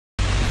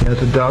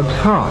Here's a dog's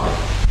heart.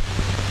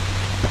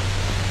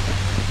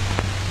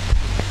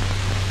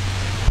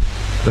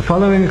 The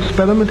following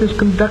experiment is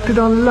conducted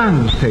on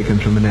lungs taken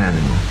from an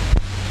animal.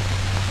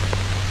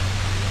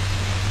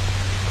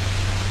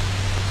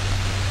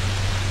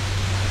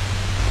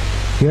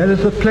 Here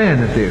is the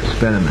plan of the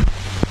experiment.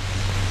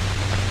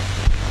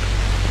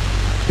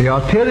 The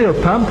arterial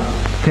pump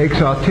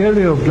takes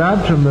arterial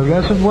blood from the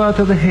reservoir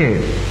to the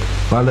head,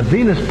 while the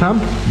venous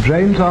pump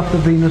drains off the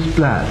venous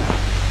blood.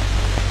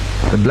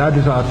 The blood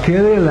is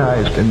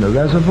arterialized in the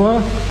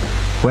reservoir,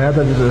 where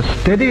there is a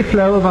steady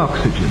flow of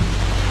oxygen.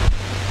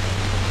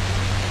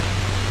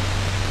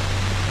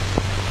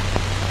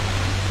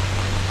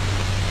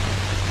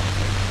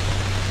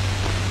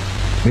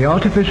 The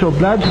artificial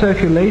blood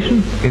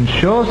circulation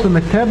ensures the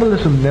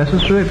metabolism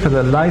necessary for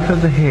the life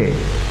of the head.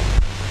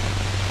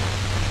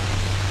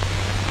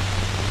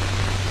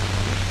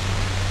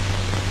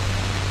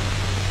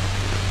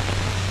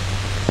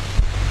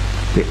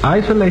 The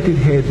isolated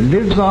head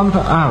lives on for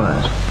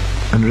hours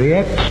and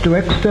reacts to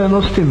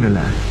external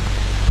stimuli.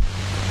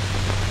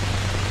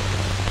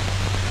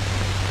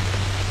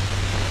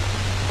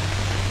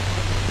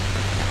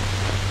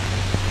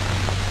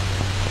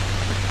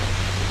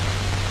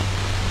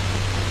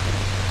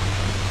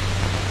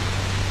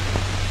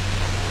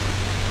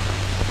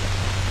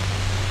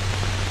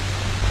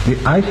 The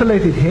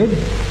isolated head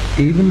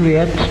even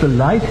reacts to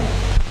light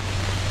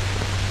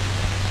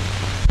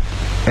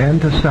and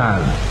to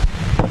sound.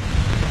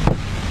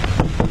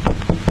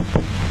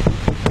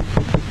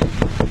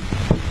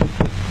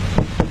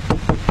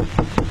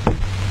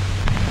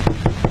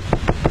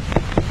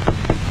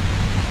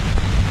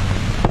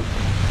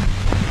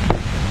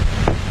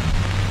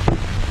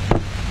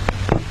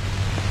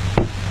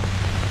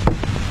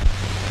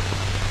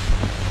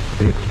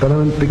 The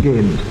experiment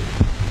begins.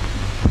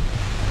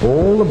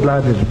 All the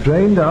blood is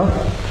drained off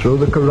through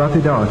the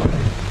carotid artery.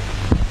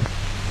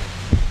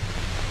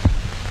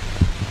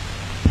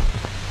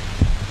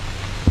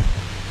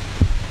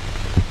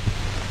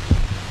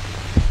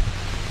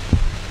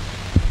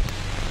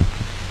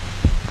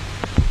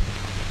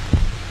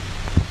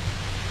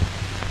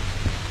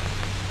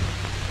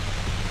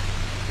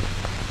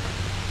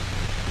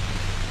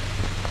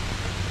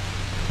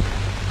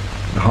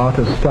 The heart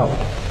has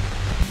stopped.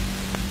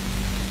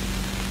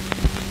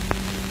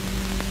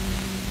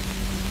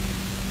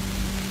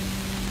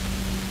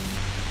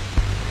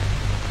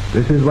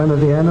 This is one of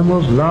the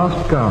animal's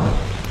last gasps.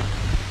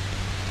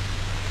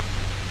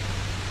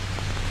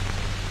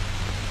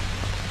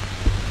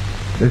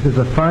 This is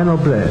the final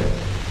breath.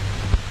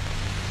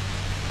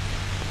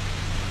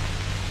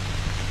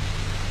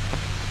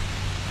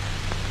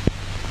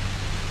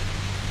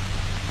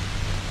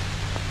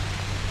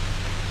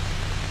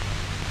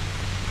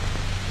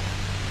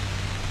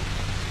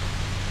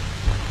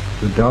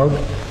 The dog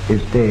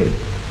is dead.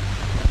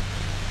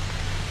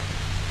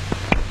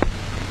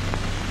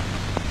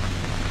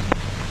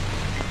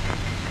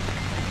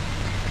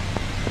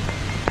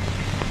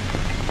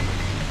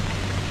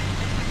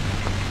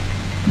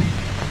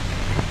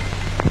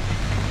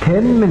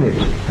 "10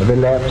 minutes have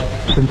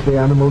elapsed since the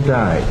animal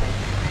died.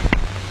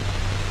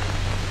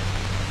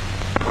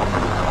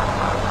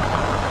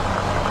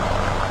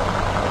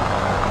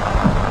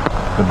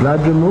 The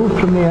blood removed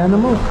from the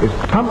animal is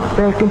pumped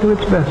back into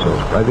its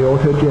vessels by the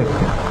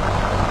autoinjector.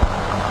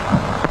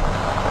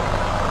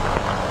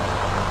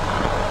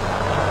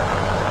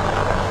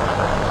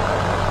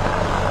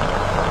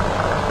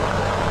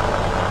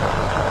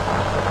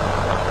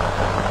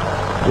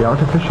 The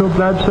artificial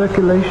blood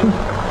circulation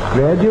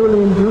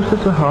gradually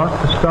induces the heart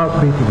to start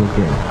beating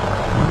again.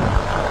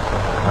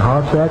 The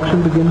heart's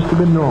action begins to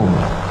be normal.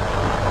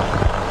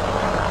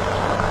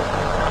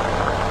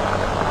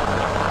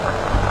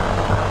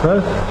 The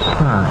first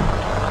sign.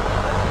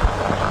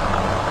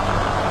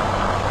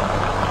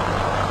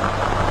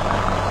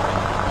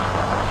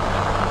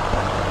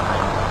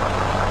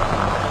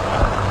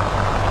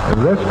 The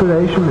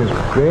respiration is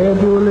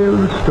gradually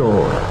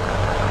restored.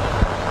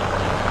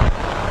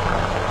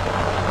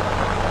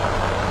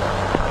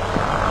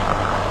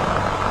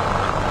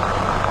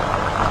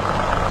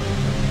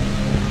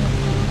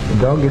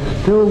 The dog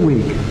is still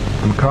weak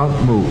and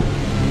can't move.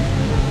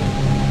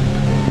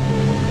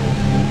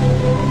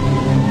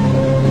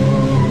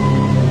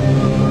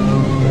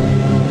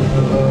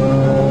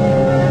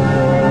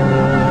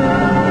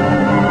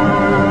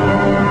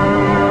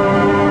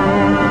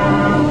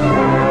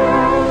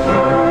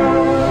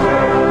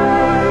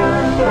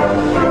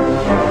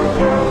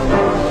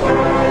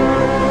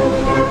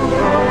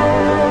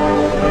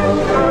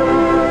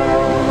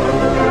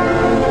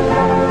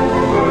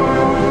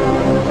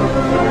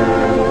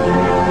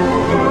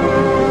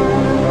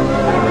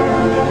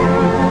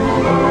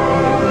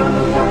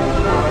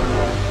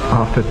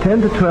 After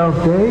 10 to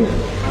 12 days,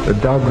 the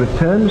dog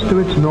returns to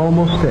its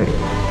normal state.